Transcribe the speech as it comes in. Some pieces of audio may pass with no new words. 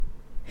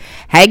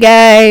Hi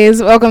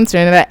guys, welcome to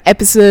another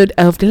episode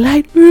of The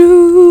Light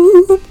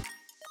Room.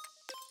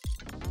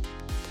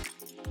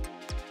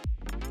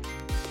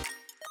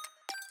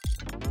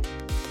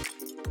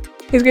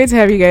 It's great to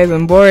have you guys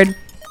on board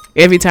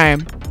every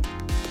time.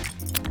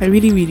 I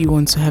really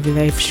want to have a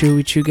live show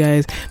with you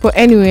guys. But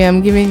anyway,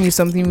 I'm giving you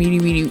something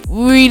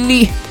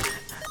really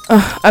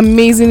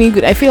amazingly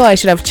good. I feel I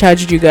should have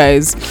charged you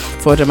guys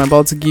for what I'm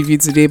about to give you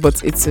today,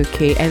 but it's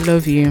okay. I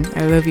love you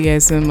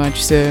guys so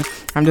much. So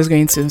I'm just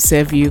going to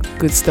serve you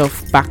good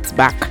stuff back to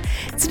back.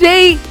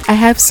 Today, I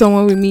have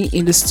someone with me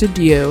in the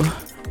studio.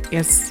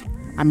 Yes,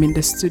 I'm in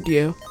the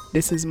studio.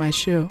 This is my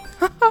show.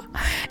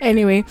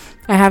 Anyway,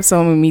 I have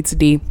someone with me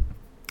today.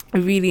 A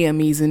really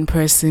amazing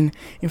person.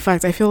 In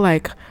fact, I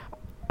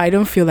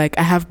don't feel like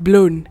I have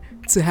blown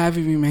to have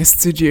him in my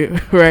studio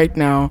right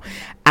now.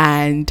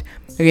 And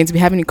we're going to be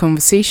having a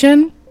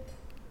conversation.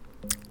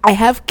 I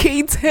have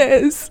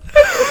Kaytez.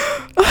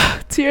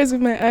 Tears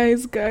in my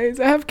eyes, guys.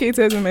 I have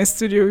Kaytez in my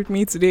studio with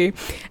me today.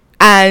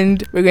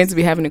 And we're going to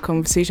be having a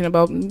conversation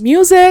about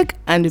music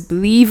and the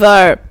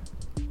believer.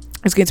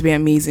 It's going to be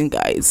amazing,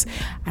 guys.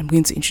 I'm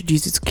going to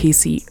introduce you to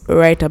Casey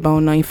right about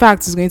now. In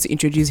fact, he's going to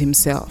introduce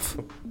himself.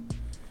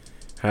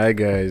 Hi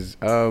guys,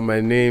 my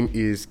name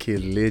is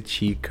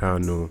Kelechi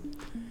Kano,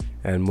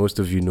 and most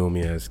of you know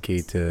me as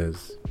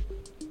Kaytez.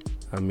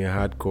 I'm a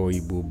hardcore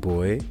Igbo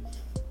boy,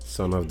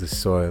 son of the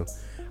soil.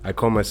 I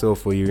call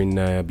myself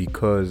Oyirinaya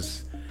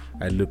because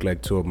I look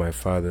like two of my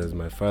fathers.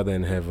 My father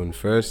in heaven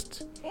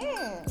first,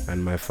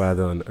 and my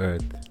father on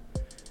earth.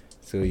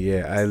 So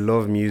yeah, I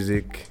love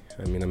music.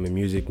 I'm a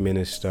music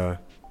minister.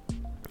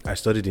 I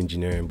studied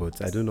engineering,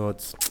 but I do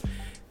not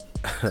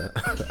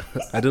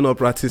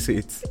practice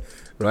it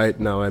right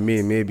now.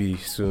 Maybe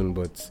soon,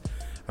 but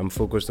I'm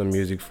focused on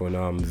music for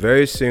now. I'm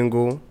very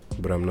single,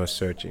 but I'm not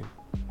searching.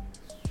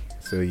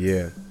 So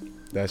yeah,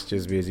 that's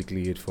just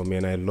basically it for me.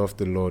 And I love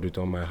the Lord with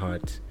all my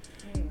heart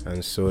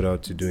and sold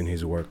out to doing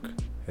his work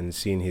and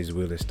seeing his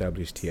will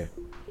established here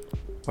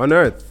on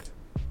earth.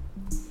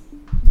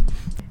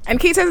 And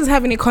Kaytez is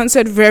having a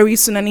concert very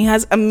soon, and he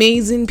has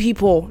amazing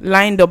people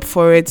lined up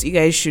for it. You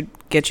guys should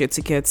get your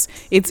tickets.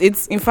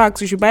 It's in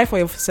fact, you should buy for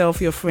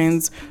yourself, your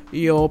friends,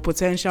 your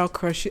potential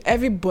crush,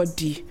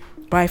 everybody.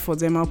 Buy for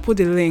them. I'll put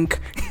the link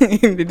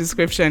in the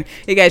description.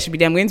 You guys should be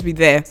there. I'm going to be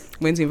there. I'm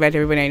going to invite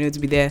everybody I know to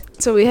be there.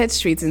 So we head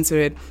straight into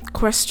it.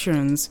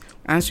 Questions.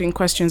 Answering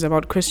questions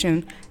about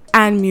Christian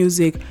and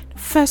music.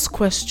 First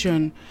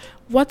question.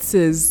 What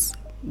is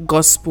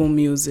gospel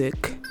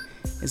music?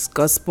 It's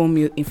gospel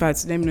music. In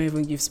fact, let me not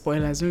even give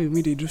spoilers. Don't with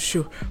me, they do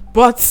show.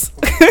 But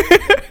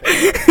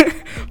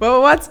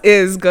well, what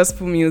is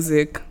gospel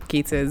music,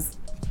 Kaytez?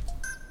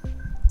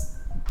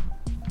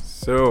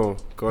 So,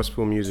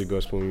 gospel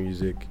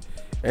music.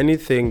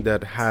 Anything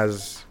that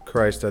has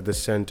Christ at the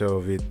center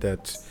of it,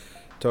 that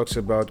talks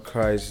about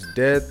Christ's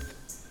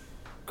death,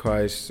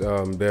 Christ's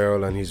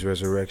burial, and his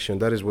resurrection.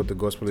 That is what the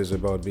gospel is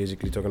about,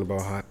 basically talking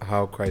about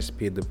how Christ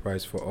paid the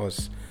price for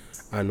us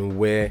and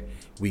where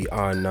we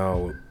are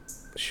now.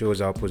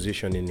 Shows our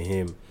position in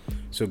him.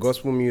 So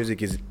gospel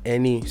music is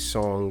any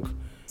song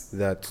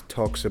that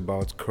talks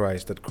about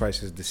Christ, that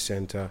Christ is the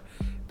center,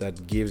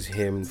 that gives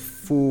him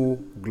full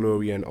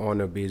glory and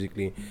honor,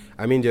 basically.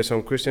 There's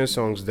some Christian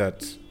songs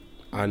that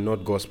are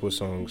not gospel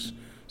songs.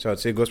 So I'd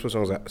say gospel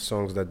songs are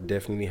songs that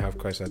definitely have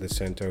Christ at the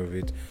center of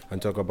it and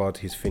talk about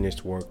his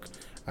finished work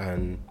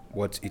and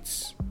what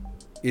its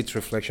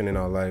reflection in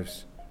our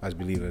lives as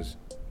believers.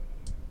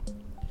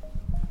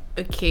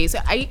 Okay, so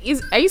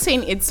are you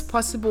saying it's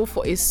possible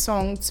for a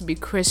song to be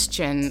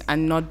Christian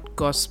and not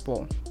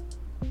gospel?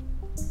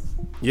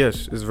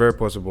 Yes, it's very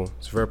possible.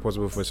 It's very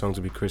possible for a song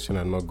to be Christian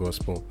and not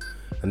gospel.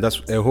 And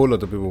that's a whole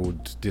lot of people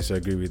would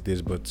disagree with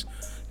this, but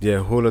there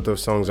are a whole lot of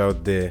songs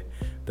out there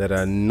that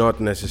are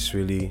not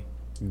necessarily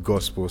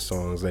gospel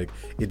songs. Like,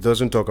 it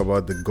doesn't talk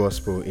about the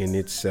gospel in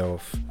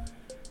itself.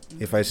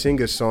 If I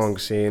sing a song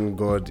saying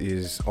God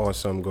is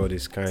awesome, God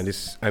is kind,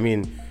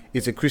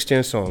 it's a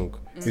Christian song.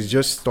 It's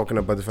just talking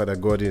about the fact that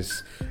God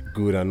is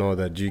good and all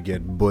that you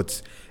get.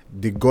 But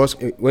the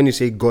gospel, when you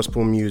say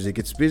gospel music,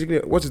 it's basically,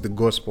 what is the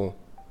gospel?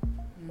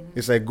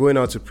 It's like going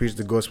out to preach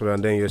the gospel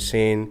and then you're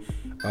saying,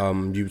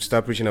 you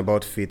start preaching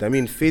about faith.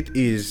 Faith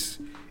is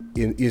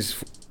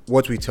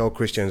what we tell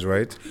Christians,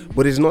 right?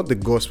 But it's not the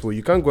gospel.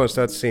 You can't go and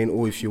start saying,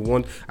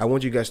 I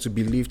want you guys to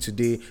believe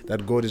today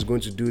that God is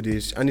going to do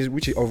this, and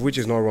which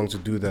is not wrong to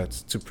do that,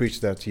 to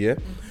preach that, yeah?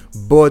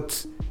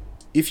 But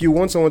if you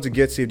want someone to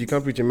get saved, you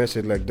can't preach a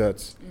message like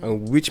that,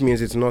 and which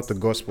means it's not the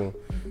gospel.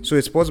 So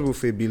it's possible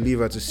for a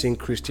believer to sing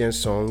Christian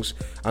songs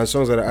and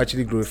songs that are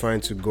actually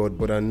glorifying to God,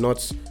 but are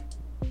not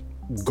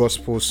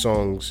gospel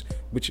songs,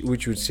 which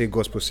would say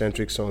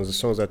gospel-centric songs, the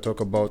songs that talk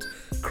about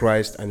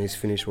Christ and his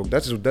finished work.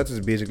 That is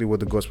basically what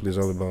the gospel is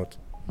all about.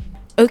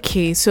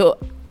 Okay, so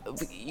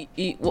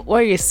what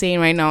you're saying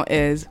right now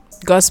is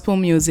gospel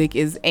music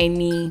is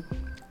any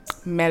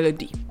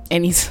melody,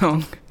 any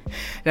song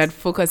that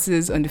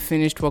focuses on the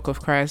finished work of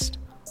Christ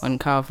on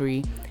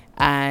Calvary,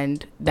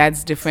 and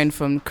that's different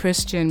from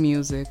Christian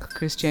music.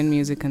 Christian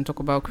music can talk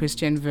about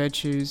Christian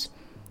virtues,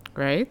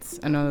 right?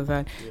 And all of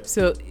that. Yeah.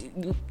 So,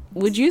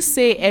 would you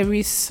say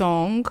every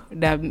song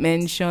that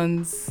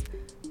mentions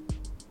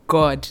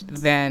God,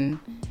 then,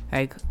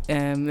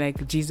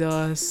 like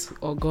Jesus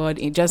or God,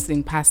 just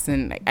in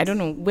passing, like, I don't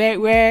know,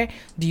 where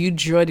do you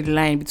draw the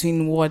line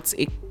between what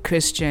a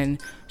Christian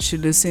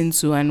should listen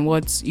to and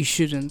what you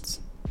shouldn't?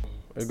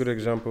 A good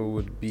example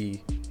would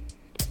be,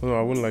 no,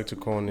 I wouldn't like to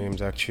call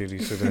names actually,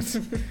 so that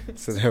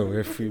so that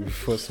we're free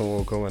before someone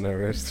will come and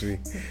arrest me.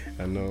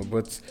 I know,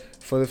 but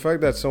for the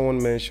fact that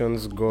someone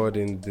mentions God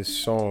in the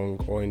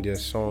song or in their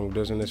song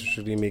doesn't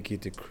necessarily make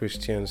it a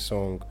Christian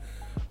song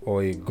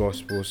or a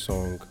gospel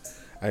song.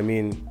 I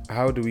mean,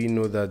 how do we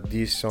know that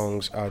these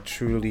songs are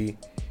truly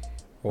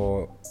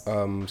or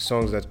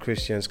songs that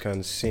Christians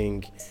can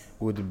sing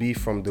would be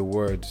from the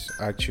words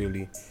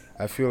actually?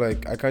 I feel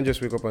like I can't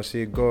just wake up and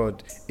say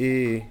God,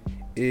 and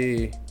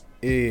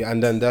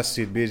then that's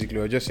it basically,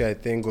 or just say I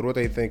thank God. What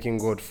are you thanking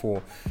God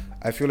for?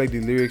 I feel like the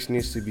lyrics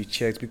needs to be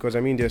checked, because I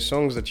mean there's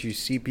songs that you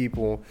see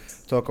people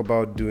talk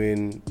about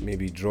doing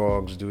maybe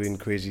drugs, doing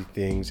crazy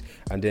things,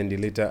 and then they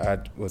later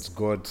add what's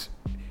God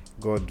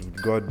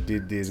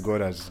did this,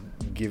 God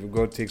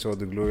takes all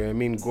the glory. I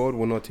mean, God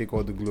will not take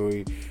all the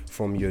glory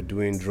from your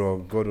doing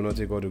drugs. God will not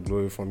take all the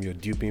glory from your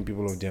duping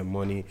people of their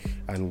money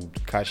and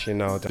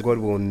cashing out. God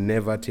will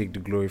never take the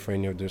glory for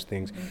any of those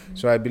things. Mm-hmm.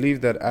 So I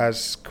believe that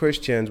as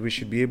Christians, we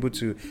should be able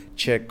to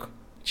check.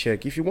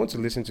 If you want to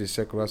listen to a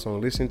secular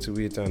song, listen to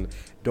it and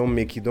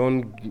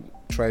don't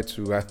try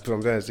to,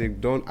 sometimes I say,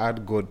 don't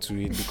add God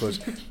to it, because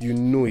you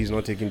know He's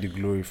not taking the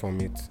glory from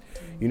it.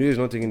 You know He's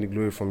not taking the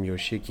glory from your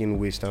shaking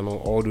waist and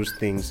all those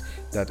things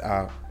that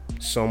are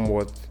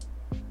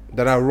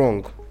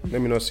wrong.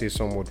 Let me not say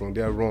somewhat wrong.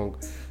 They are wrong.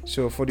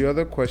 So for the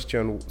other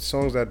question,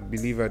 songs that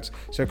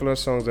secular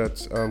songs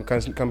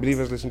that can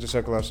believers listen to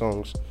secular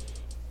songs?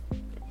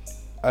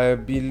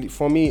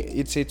 For me,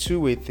 it's a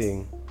two-way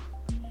thing.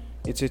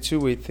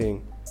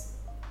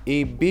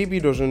 A baby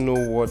doesn't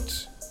know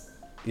what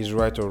is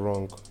right or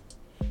wrong.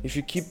 If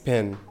you keep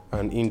pen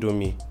and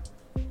Indomie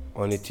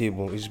on a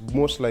table, it's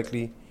most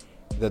likely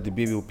that the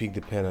baby will pick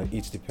the pen and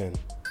eat the pen.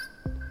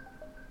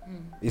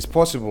 It's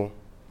possible.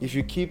 If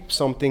you keep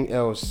something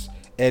else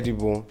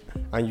edible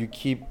and you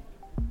keep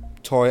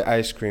toy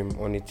ice cream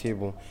on a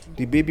table,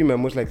 the baby might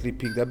most likely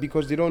pick that,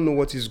 because they don't know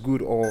what is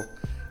good or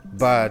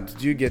bad.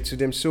 Do you get to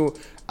them? So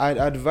I'd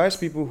advise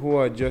people who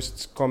are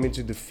just coming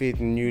to the faith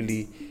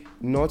newly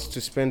not to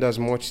spend as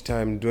much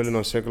time dwelling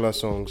on secular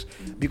songs,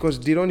 because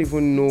they don't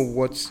even know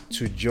what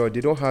to judge.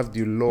 They don't have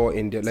the law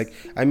in there.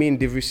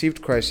 They've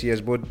received Christ,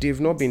 yes, but they've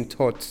not been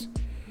taught.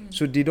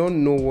 So they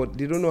don't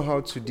know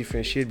how to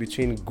differentiate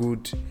between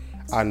good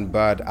and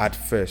bad at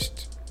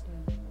first.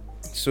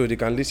 So they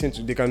can listen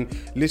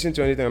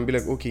to anything and be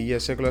like, okay,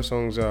 yes, secular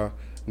songs are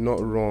not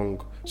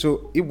wrong.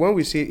 So when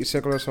we say a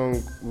secular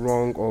song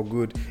wrong or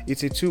good,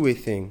 it's a two-way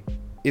thing.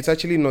 It's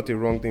actually not a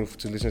wrong thing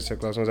to listen to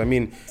secular songs. I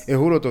mean, a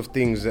whole lot of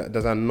things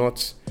that are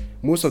not,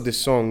 most of the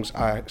songs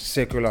are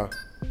secular.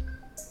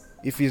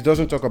 If it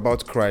doesn't talk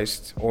about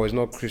Christ, or it's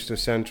not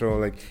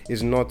Christocentral,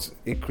 it's not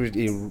a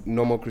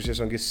normal Christian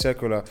song, it's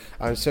secular,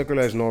 and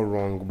secular is not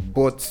wrong.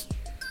 But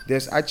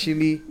there's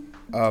actually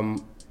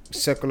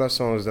secular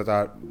songs that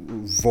are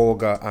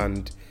vulgar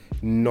and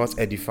not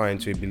edifying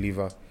to a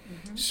believer.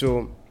 Mm-hmm.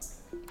 So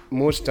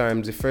most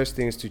times the first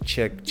thing is to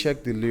check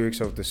the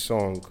lyrics of the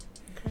song.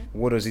 Okay.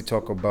 What does it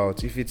talk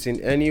about? If it's in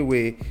any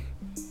way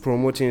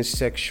promoting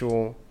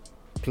sexual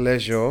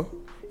pleasure,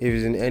 if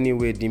it's in any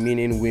way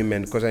demeaning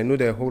women, because I know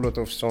there are a whole lot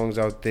of songs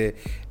out there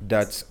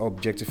that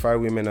objectify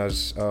women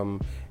as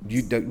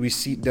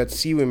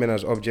see women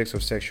as objects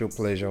of sexual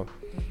pleasure.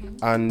 Mm-hmm.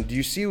 And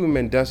you see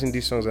women dancing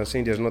these songs and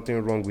saying there's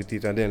nothing wrong with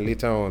it, and then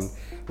later on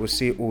will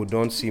say, oh,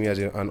 don't see me as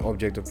an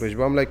object of pleasure.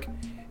 But I'm like,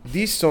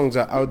 these songs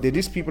are out there,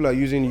 these people are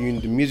using you in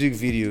the music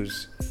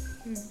videos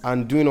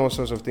and doing all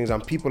sorts of things,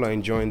 and people are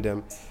enjoying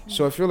them.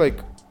 So I feel like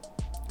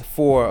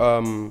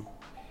for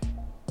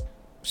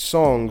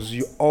songs,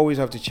 you always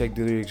have to check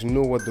the lyrics,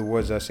 know what the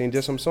words are saying.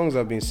 There's some songs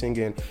I've been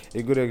singing.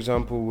 A good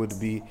example would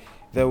be,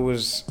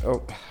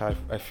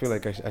 I feel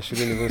like I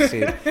shouldn't even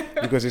say it,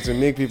 because it will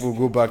make people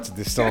go back to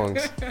the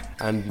songs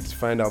and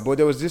find out. But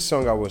there was this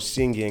song I was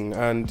singing,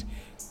 and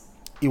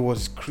it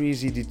was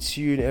crazy, the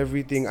tune,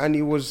 everything, and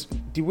it was,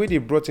 the way they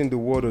brought in the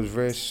word was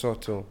very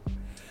subtle.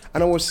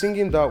 And I was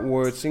singing that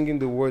word, singing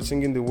the word.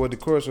 The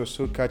chorus was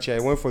so catchy. I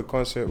went for a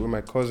concert with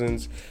my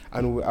cousins,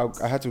 and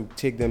I had to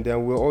take them there.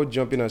 We were all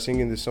jumping and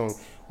singing the song.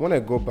 When I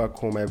got back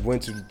home, I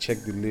went to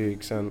check the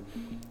lyrics, and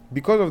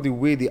because of the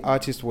way the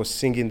artist was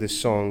singing the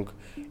song,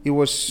 it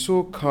was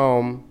so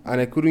calm, and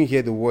I couldn't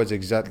hear the words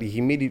exactly. He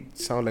made it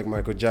sound like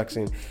Michael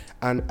Jackson,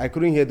 and I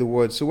couldn't hear the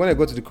words. So when I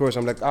got to the chorus,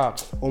 I'm like,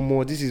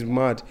 Omo, this is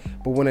mad.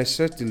 But when I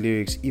searched the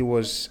lyrics, it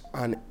was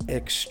an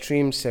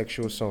extreme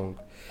sexual song.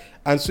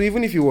 And so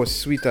even if it was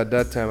sweet at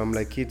that time, I'm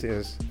like,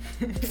 Kaytez,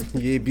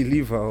 you a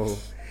believer. Oh.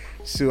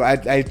 So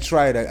I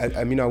tried.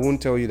 I mean, I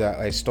won't tell you that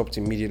I stopped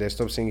immediately. I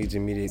stopped singing it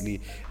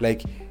immediately.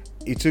 Like,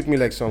 it took me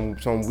like some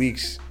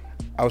weeks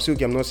I'll say,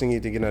 okay, I'm not singing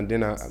it again, and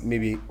then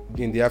maybe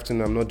in the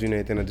afternoon I'm not doing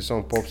anything, and the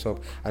song pops up,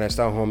 and I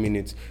start humming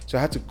it. So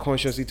I had to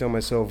consciously tell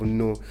myself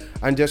no.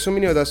 And there's so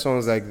many other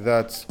songs like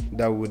that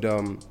that would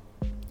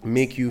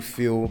make you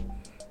feel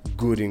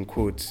good in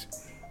quotes,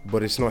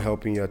 but it's not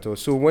helping you at all.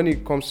 So when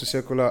it comes to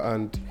secular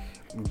and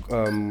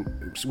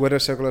whether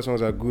secular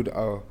songs are good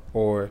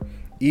or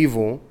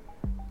evil,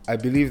 I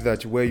believe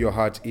that where your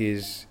heart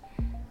is,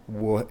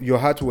 your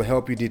heart will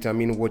help you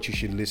determine what you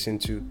should listen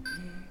to.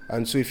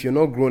 And so if you're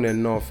not grown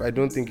enough, I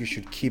don't think you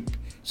should keep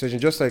searching.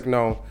 Just like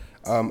now,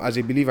 as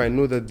a believer, I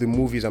know that the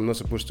movies I'm not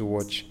supposed to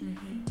watch.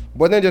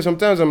 But then there's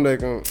sometimes I'm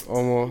like,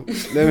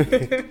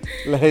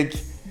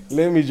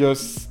 let me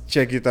just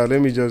check it out.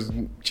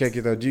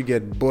 Do you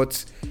get?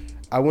 But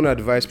I won't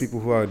advise people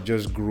who are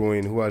just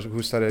growing, who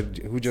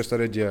just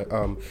started their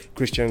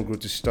Christian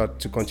growth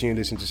to continue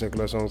listening to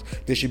secular songs.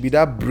 There should be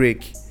that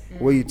break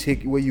where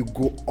you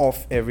go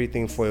off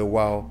everything for a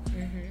while.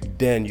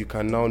 Then you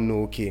can now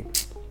know, okay,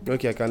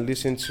 I can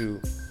listen to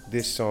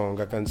this song,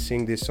 I can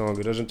sing this song.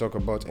 It doesn't talk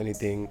about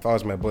anything,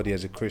 fouls my body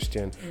as a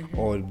Christian,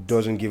 or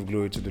doesn't give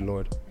glory to the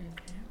Lord.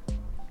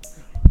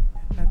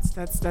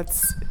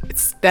 That's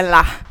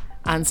stellar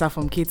answer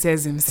from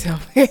Kaytez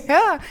himself.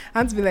 I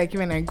had to be like you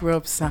when I grew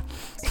up, sir.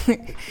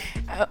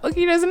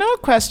 Okay, there's another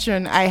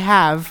question I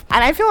have,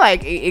 and I feel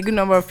like a good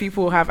number of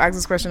people have asked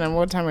this question at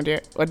one time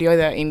or the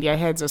other in their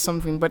heads or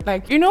something. But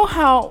like, you know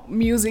how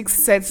music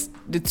sets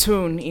the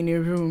tone in a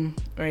room,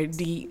 right?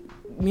 The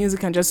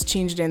music can just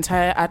change the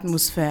entire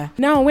atmosphere.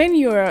 Now, when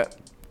you're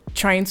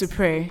trying to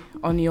pray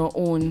on your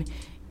own,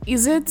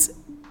 is it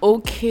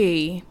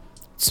okay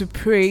to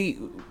pray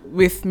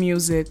with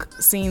music,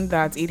 saying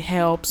that it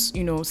helps,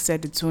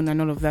 set the tone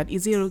and all of that?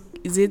 Is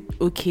it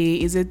okay?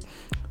 Is it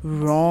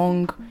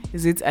wrong?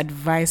 Is it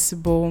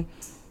advisable?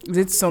 Is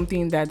it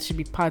something that should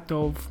be part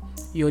of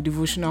your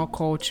devotional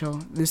culture,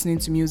 listening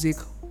to music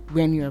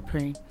when you are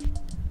praying?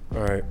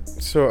 All right.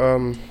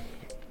 So,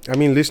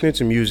 listening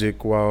to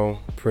music while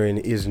praying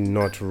is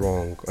not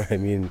wrong.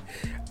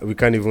 We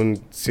can't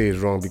even say it's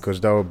wrong, because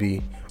that would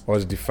be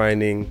us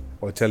defining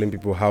or telling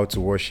people how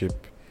to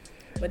worship.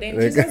 But then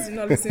Jesus did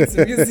not listen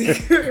to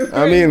music.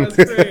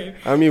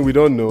 We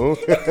don't know.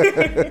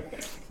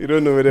 We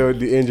don't know whether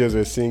the angels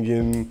were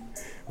singing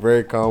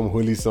very calm,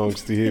 holy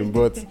songs to him.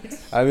 But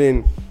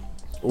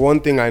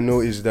one thing I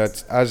know is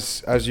that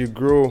as you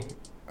grow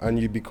and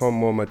you become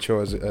more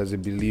mature as a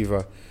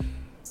believer,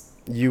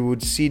 you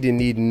would see the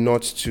need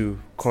not to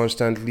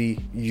constantly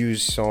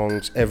use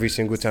songs every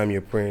single time you're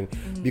praying,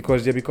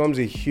 because there becomes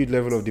a huge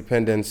level of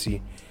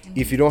dependency.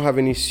 If you don't have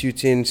any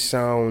suiting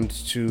sound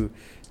to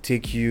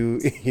take you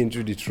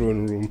into the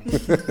throne room,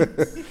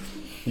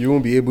 you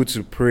won't be able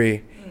to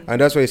pray.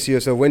 And that's why you see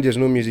yourself, when there's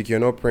no music,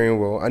 you're not praying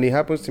well. And it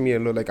happens to me a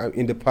lot. Like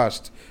in the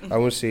past, I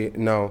won't say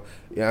now.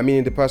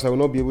 In the past, I will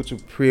not be able to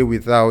pray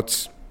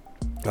without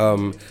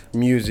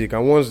music.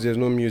 And once there's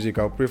no music,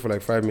 I'll pray for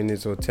like 5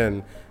 minutes or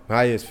 10,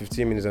 highest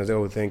 15 minutes, and say,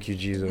 oh, thank you,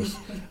 Jesus.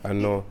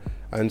 And no.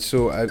 And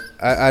so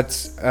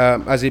as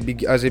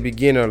a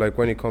beginner, like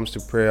when it comes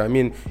to prayer,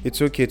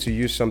 it's okay to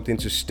use something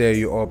to stir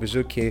you up. It's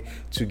okay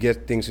to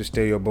get things to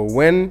stir you up. But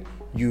when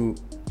you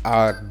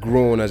are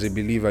grown as a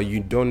believer,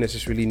 you don't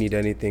necessarily need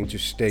anything to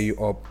stir you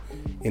up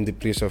in the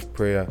place of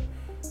prayer.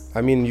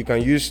 You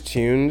can use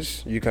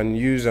tunes, you can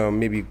use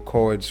maybe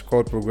chord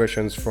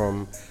progressions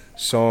from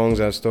songs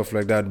and stuff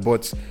like that,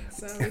 but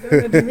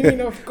the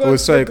meaning of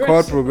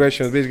chord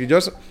progressions, basically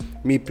just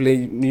me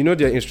play,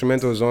 there are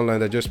instrumentals online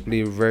that just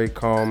play very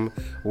calm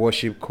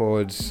worship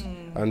chords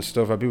and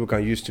stuff that people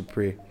can use to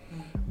pray.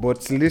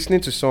 But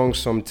listening to songs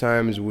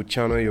sometimes will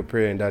channel your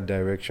prayer in that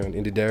direction,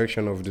 in the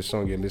direction of the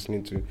song you're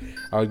listening to.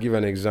 I'll give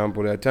an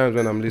example. There are times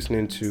when I'm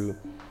listening to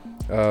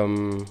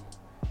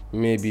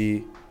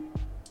maybe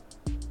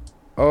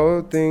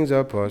all things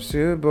are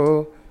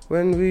possible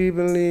when we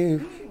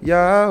believe,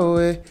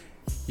 Yahweh,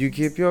 you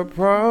keep your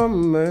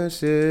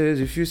promises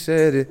if you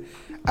said it.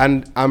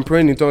 And I'm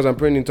praying in tongues.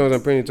 Then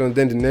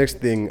the next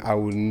thing, I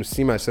will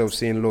see myself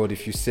saying, Lord,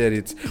 if you said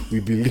it, we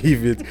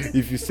believe it.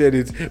 If you said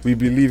it, we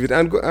believe it.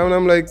 And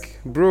I'm like,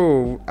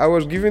 bro, I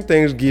was giving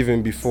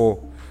thanksgiving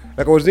before.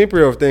 Like, I was doing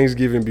prayer of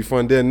thanksgiving before,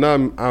 and then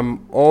now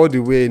I'm all the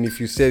way, and if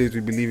you said it,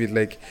 we believe it.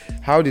 Like,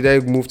 how did I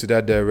move to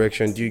that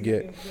direction? Do you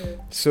get?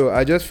 So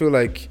I just feel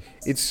like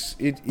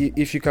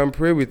if you can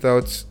pray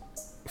without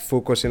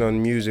focusing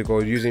on music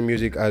or using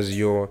music as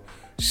your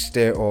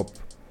stir up,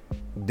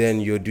 then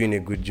you're doing a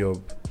good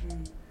job.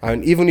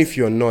 And even if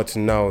you're not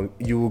now,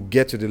 you will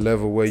get to the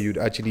level where you'd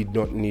actually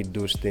not need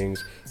those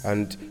things.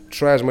 And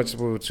try as much as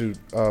possible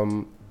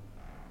to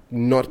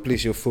not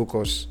place your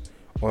focus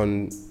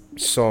on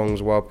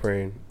songs while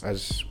praying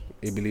as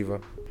a believer.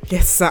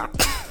 Yes, sir.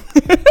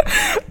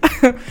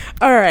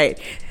 All right.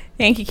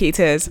 Thank you,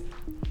 Kaytez.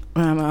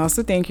 I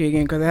also thank you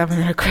again because I have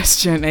another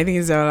question. I think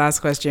it's our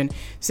last question.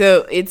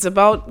 So it's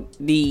about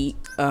the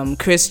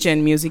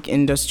Christian music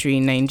industry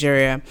in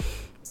Nigeria.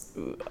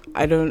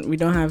 we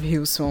don't have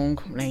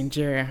Hillsong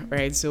Nigeria,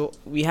 right? So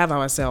we have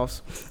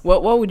ourselves.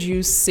 What would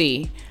you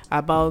say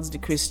about the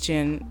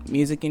Christian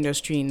music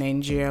industry in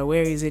Nigeria?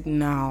 Where is it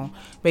now?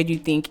 Where do you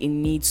think it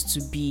needs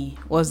to be?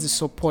 What's the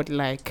support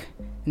like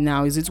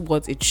now? Is it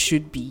what it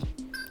should be?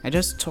 I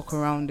just talk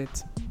around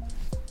it.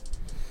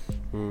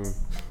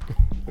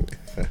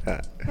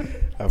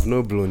 I've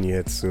not blown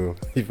yet, so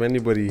if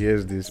anybody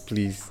hears this,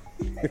 please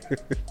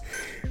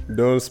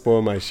don't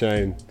spoil my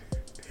shine.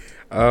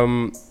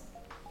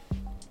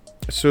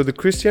 So the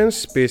Christian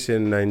space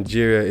in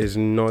Nigeria is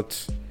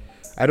not,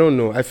 I don't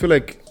know, I feel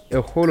like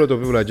a whole lot of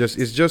people are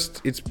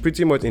it's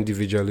pretty much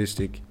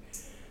individualistic.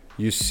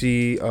 You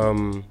see,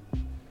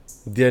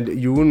 then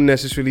you wouldn't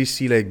necessarily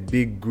see like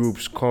big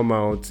groups come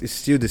out. It's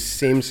still the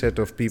same set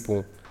of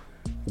people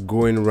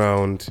going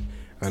round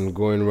and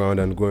going round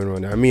and going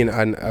round. I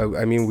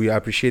mean, we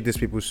appreciate these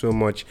people so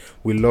much.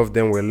 We love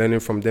them. We're learning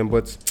from them.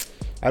 But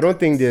I don't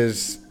think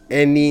there's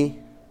any,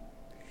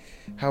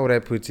 how would I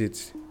put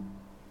it?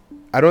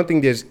 I don't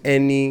think there's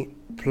any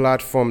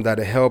platform that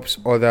helps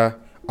other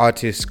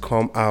artists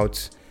come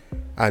out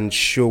and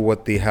show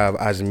what they have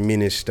as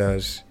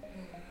ministers.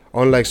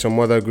 Unlike some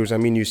other groups, I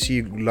mean, you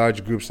see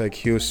large groups like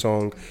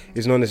Hillsong,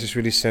 it's not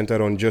necessarily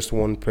centered on just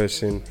one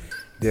person.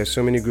 There are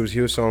so many groups,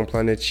 Hillsong,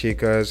 Planet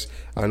Shakers,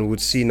 and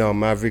would see now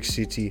Maverick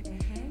City.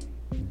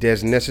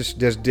 There's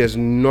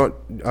not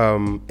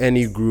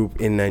any group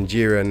in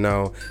Nigeria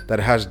now that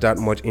has that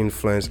much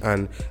influence,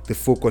 and the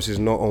focus is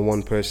not on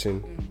one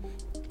person.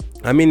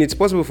 I mean, it's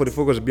possible for the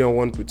focus to be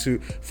on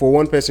for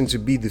one person to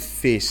be the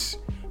face,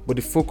 but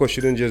the focus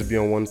shouldn't just be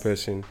on one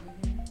person.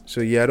 So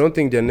yeah, I don't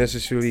think there are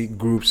necessarily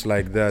groups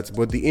like that,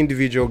 but the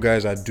individual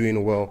guys are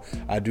doing well,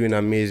 are doing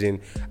amazing,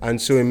 and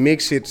so it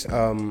makes it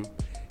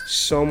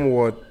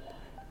somewhat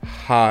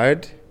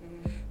hard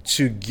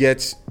to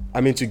get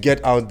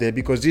out there,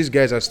 because these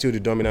guys are still the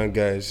dominant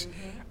guys.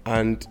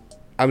 And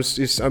I'm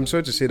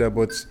sorry to say that,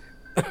 but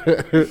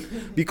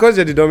because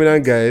they're the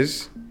dominant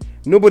guys,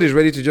 nobody's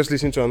ready to just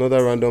listen to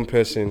another random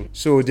person.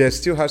 So there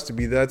still has to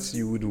be that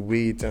you would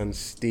wait and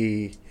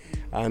stay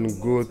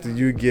and go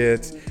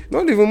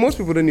to most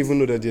people don't even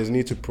know that there's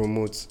need to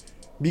promote,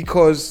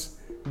 because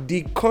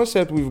the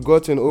concept we've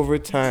gotten over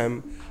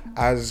time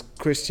as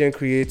Christian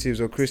creatives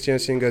or Christian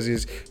singers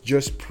is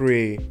just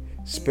pray,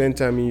 spend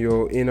time in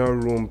your inner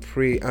room,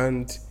 pray,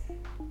 and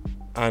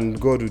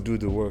God will do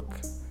the work.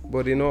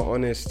 But in all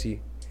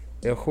honesty,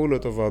 a whole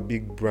lot of our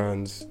big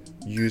brands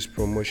use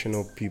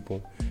promotional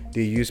people.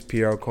 They use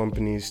PR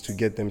companies to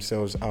get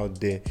themselves out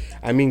there.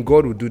 I mean,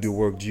 God will do the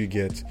work, do you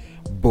get?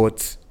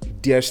 But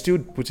they are still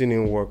putting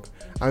in work.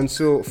 And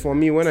so for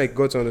me, when I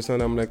got to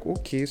understand, I'm like,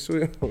 okay,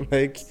 so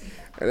like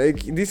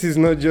this is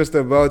not just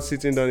about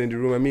sitting down in the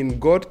room. I mean,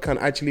 God can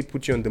actually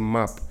put you on the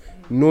map,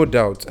 no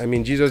doubt. I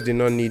mean, Jesus did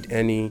not need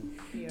any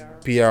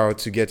PR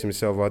to get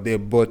himself out there,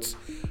 but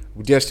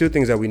there are still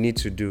things that we need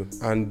to do,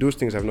 and those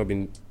things have not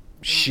been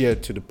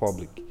shared to the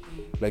public.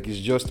 Like, it's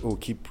just,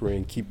 keep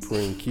praying,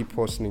 keep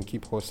hustling.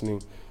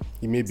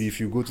 It may be if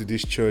you go to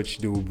this church,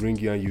 they will bring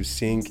you and you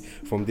sing.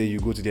 From there, you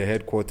go to their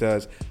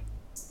headquarters.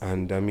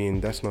 And I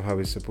mean, that's not how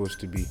it's supposed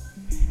to be.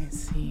 I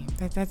see.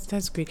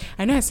 That's great.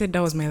 I know I said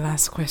that was my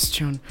last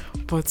question,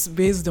 but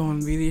based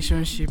on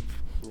relationship,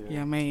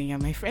 you're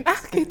my friend.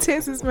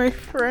 Kaytez is my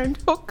friend.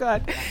 Oh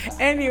God.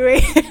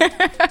 Anyway,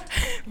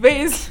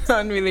 based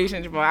on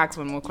relationship, I'll ask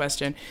one more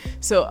question.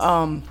 So,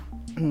 I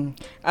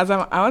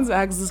want to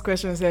ask this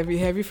question, so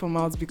heavy for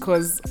mouth,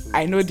 because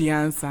I know the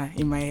answer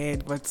in my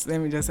head, but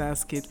let me just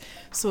ask it.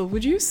 So,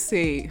 would you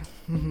say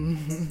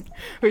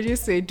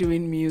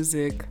doing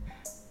music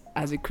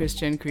as a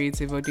Christian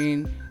creative or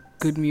doing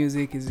good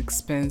music is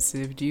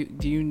expensive? Do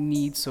you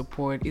need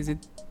support? Is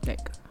it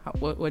like,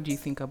 what do you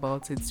think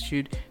about it?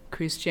 Should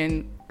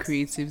Christian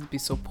creatives be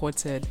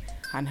supported,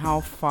 and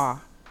how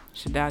far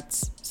should that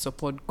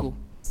support go?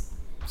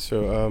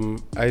 So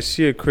I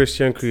see a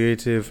Christian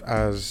creative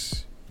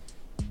as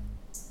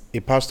a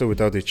pastor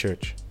without a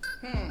church.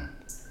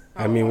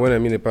 I mean, when I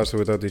mean a pastor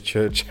without a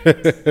church,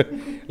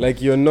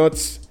 like you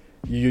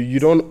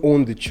don't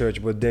own the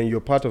church, but then you're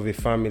part of a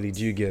family.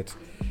 Do you get?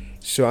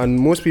 So, and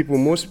most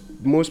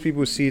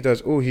people see it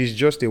as, he's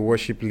just a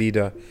worship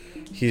leader.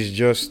 He's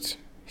just.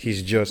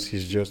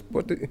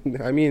 But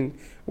I mean,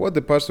 what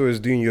the pastor is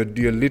doing, you're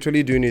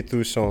literally doing it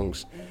through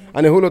songs.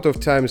 And a whole lot of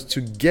times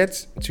to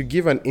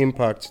give an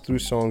impact through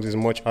songs is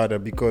much harder,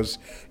 because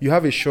you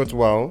have a short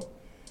while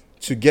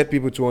to get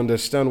people to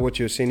understand what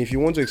you're saying. If you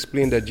want to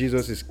explain that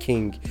Jesus is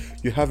king,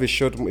 you have a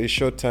short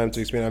time to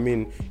explain. I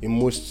mean, in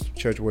most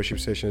church worship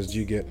sessions, do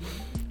you get?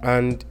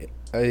 And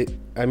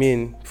I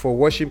mean, for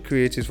worship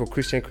creatives, for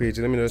Christian creatives,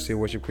 let me not say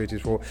worship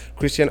creatives, for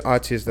Christian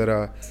artists that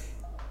are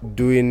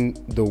doing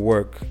the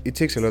work, it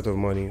takes a lot of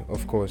money,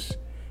 of course.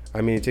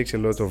 I mean, it takes a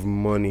lot of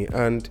money.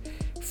 And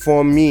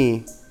for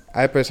me,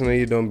 I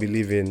personally don't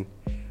believe in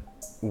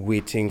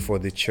waiting for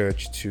the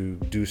church to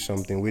do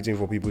something, waiting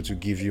for people to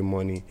give you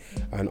money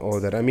and all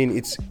that. I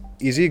mean,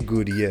 is it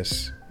good?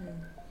 Yes.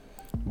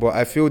 But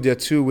I feel there are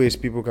two ways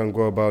people can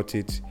go about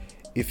it.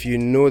 If you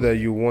know that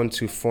you want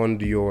to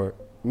fund your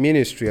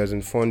ministry, as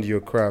in fund your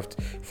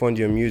craft, fund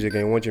your music,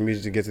 and you want your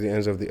music to get to the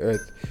ends of the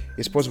earth,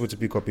 it's possible to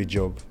pick up a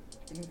job.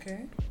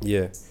 Okay.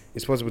 Yeah,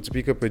 it's possible to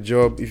pick up a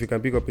job. If you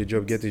can pick up a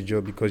job, get a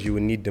job, because you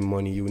will need the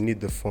money, you will need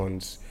the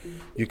funds.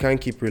 You can't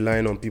keep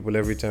relying on people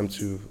every time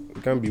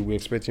we're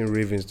expecting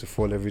ravens to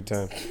fall every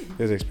time.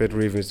 Just expect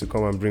ravens to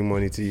come and bring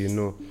money to you,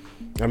 no.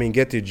 I mean,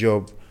 get a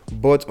job.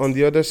 But on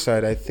the other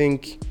side, I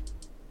think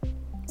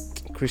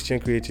Christian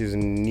creatives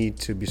need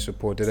to be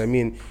supported. I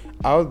mean,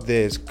 out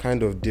there is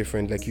kind of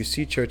different. Like, you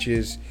see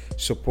churches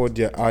support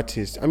their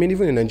artists. I mean,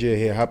 even in Nigeria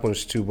here, it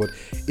happens too, but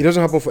it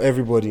doesn't happen for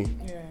everybody.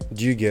 Yeah.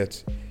 Do you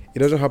get? It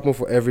doesn't happen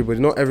for everybody.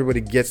 Not everybody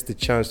gets the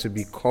chance to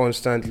be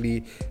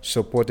constantly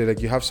supported.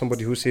 Like, you have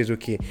somebody who says,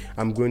 okay,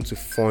 I'm going to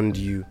fund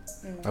you.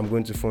 I'm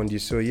going to fund you.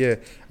 So yeah,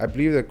 I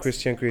believe that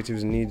Christian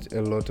creatives need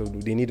a lot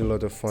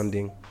of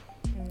funding.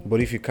 But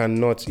if you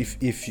cannot, if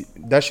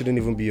that shouldn't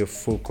even be your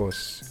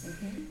focus.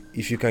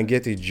 If you can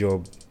get a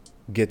job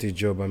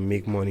and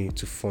make money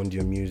to fund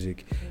your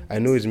music. I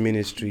know it's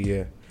ministry,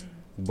 yeah.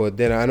 But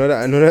then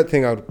another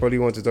thing I would probably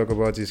want to talk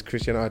about is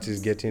Christian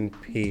artists getting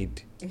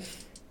paid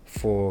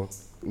for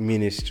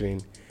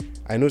ministering.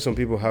 I know some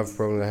people have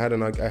problems. I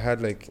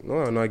had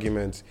not an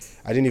argument.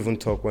 I didn't even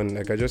talk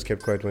I just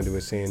kept quiet when they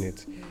were saying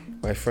it.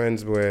 My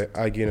friends were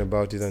arguing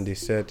about it, and they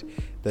said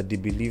that they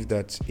believe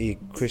that a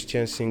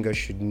Christian singer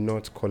should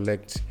not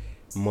collect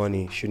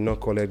money, should not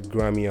collect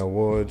Grammy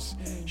awards,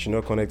 should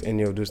not collect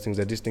any of those things,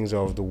 that these things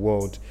are of the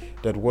world,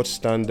 that what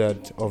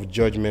standard of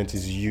judgment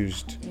is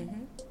used.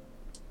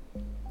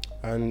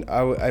 And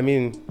I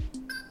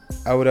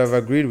would have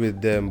agreed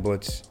with them,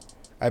 but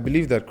I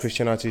believe that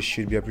Christian artists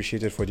should be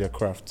appreciated for their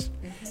craft.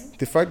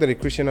 The fact that a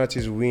Christian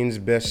artist wins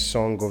best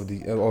song of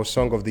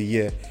the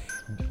year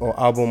or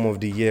album of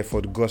the year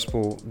for the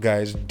gospel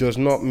guys does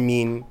not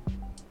mean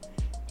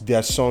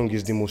their song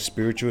is the most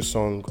spiritual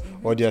song,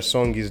 or their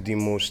song is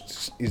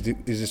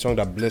the song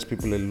that bless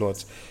people a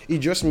lot. It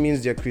just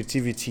means their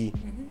creativity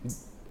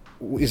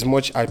is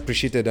much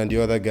appreciated than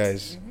the other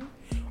guys.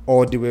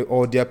 Or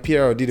their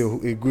PR did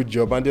a good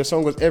job, and their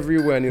song was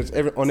everywhere, and it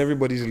was on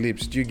everybody's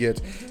lips. Do you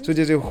get? So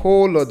there's a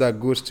whole lot that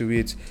goes to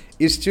it.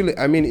 It's still,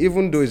 I mean,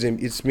 even though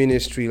it's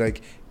ministry,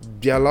 like,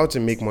 they're allowed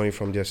to make money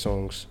from their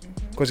songs,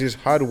 because it's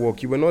hard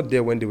work. You were not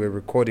there when they were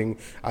recording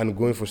and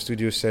going for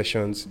studio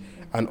sessions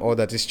and all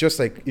that. It's just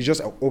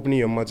opening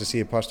your mouth to say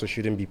a pastor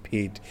shouldn't be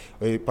paid,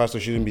 or a pastor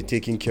shouldn't be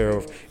taken care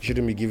of,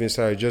 shouldn't be given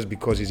salary just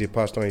because he's a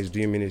pastor and he's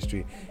doing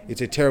ministry.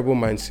 It's a terrible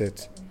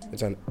mindset.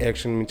 It's an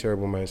extremely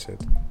terrible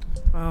mindset.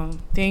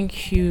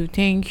 Thank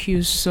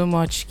you so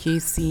much,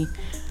 Casey.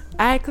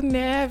 I could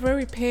never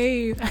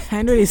repay you.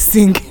 I know they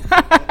sing.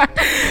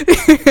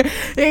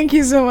 Thank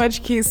you so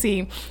much,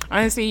 Casey.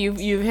 Honestly,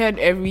 you've heard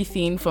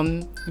everything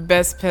from the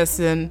best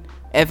person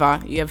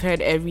ever. You have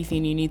heard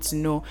everything you need to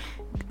know.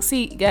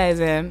 See, guys,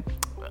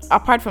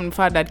 apart from the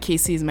fact that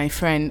Casey is my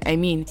friend, I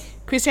mean,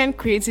 Christian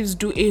creatives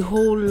do a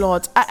whole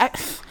lot.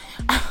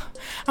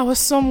 I was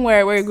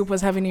somewhere where a group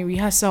was having a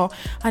rehearsal,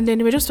 and then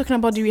they were just talking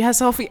about the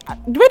rehearsal fee.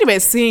 The way they were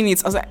saying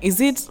it, I was like, is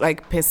it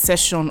like per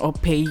session or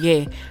per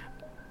year?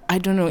 I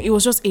don't know. It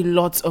was just a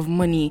lot of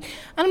money.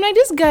 And I'm like,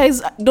 these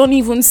guys don't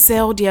even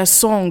sell their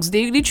songs.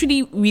 They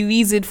literally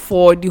release it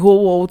for the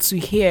whole world to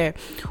hear.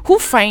 Who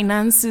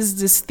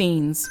finances these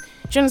things?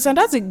 Do you understand?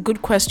 That's a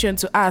good question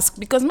to ask,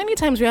 because many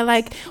times we are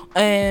like,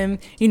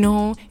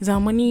 is our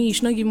money? You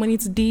should not give money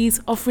to these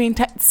offering.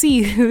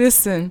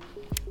 See,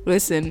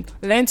 Listen,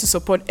 learn to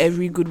support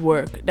every good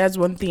work. That's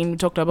one thing we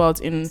talked about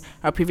in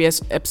our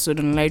previous episode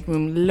on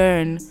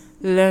Lightroom.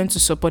 Learn to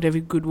support every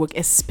good work,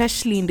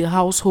 especially in the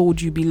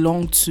household you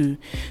belong to.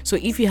 So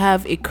if you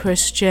have a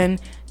Christian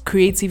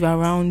creative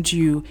around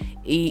you,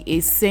 a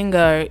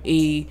singer,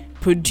 a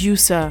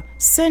producer,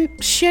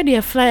 share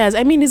their flyers.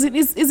 I mean, it's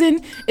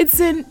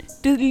in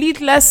the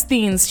littlest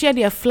things. Share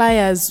their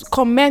flyers,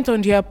 comment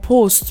on their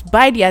posts,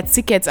 buy their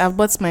tickets. I've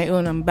bought my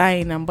own. I'm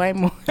buying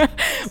more.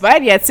 Buy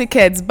their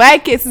tickets. Buy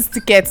Kaytez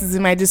tickets. It's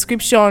in my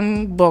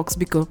description box,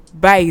 because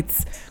buy it.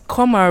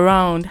 Come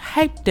around,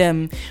 hype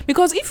them.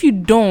 Because if you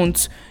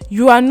don't,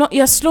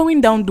 you're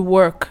slowing down the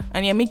work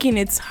and you're making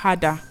it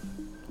harder,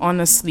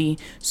 honestly.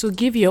 So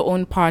give your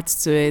own part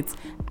to it,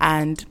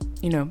 and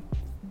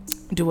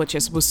do what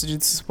you're supposed to do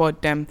to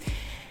support them.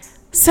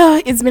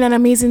 So it's been an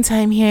amazing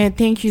time here.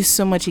 Thank you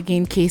so much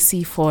again,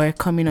 Casey, for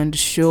coming on the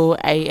show.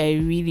 I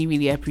really,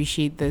 really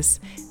appreciate this.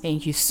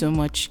 Thank you so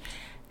much.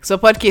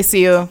 Support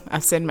Casey.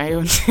 I've said my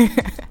own.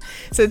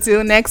 So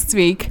till next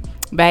week.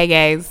 Bye,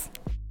 guys.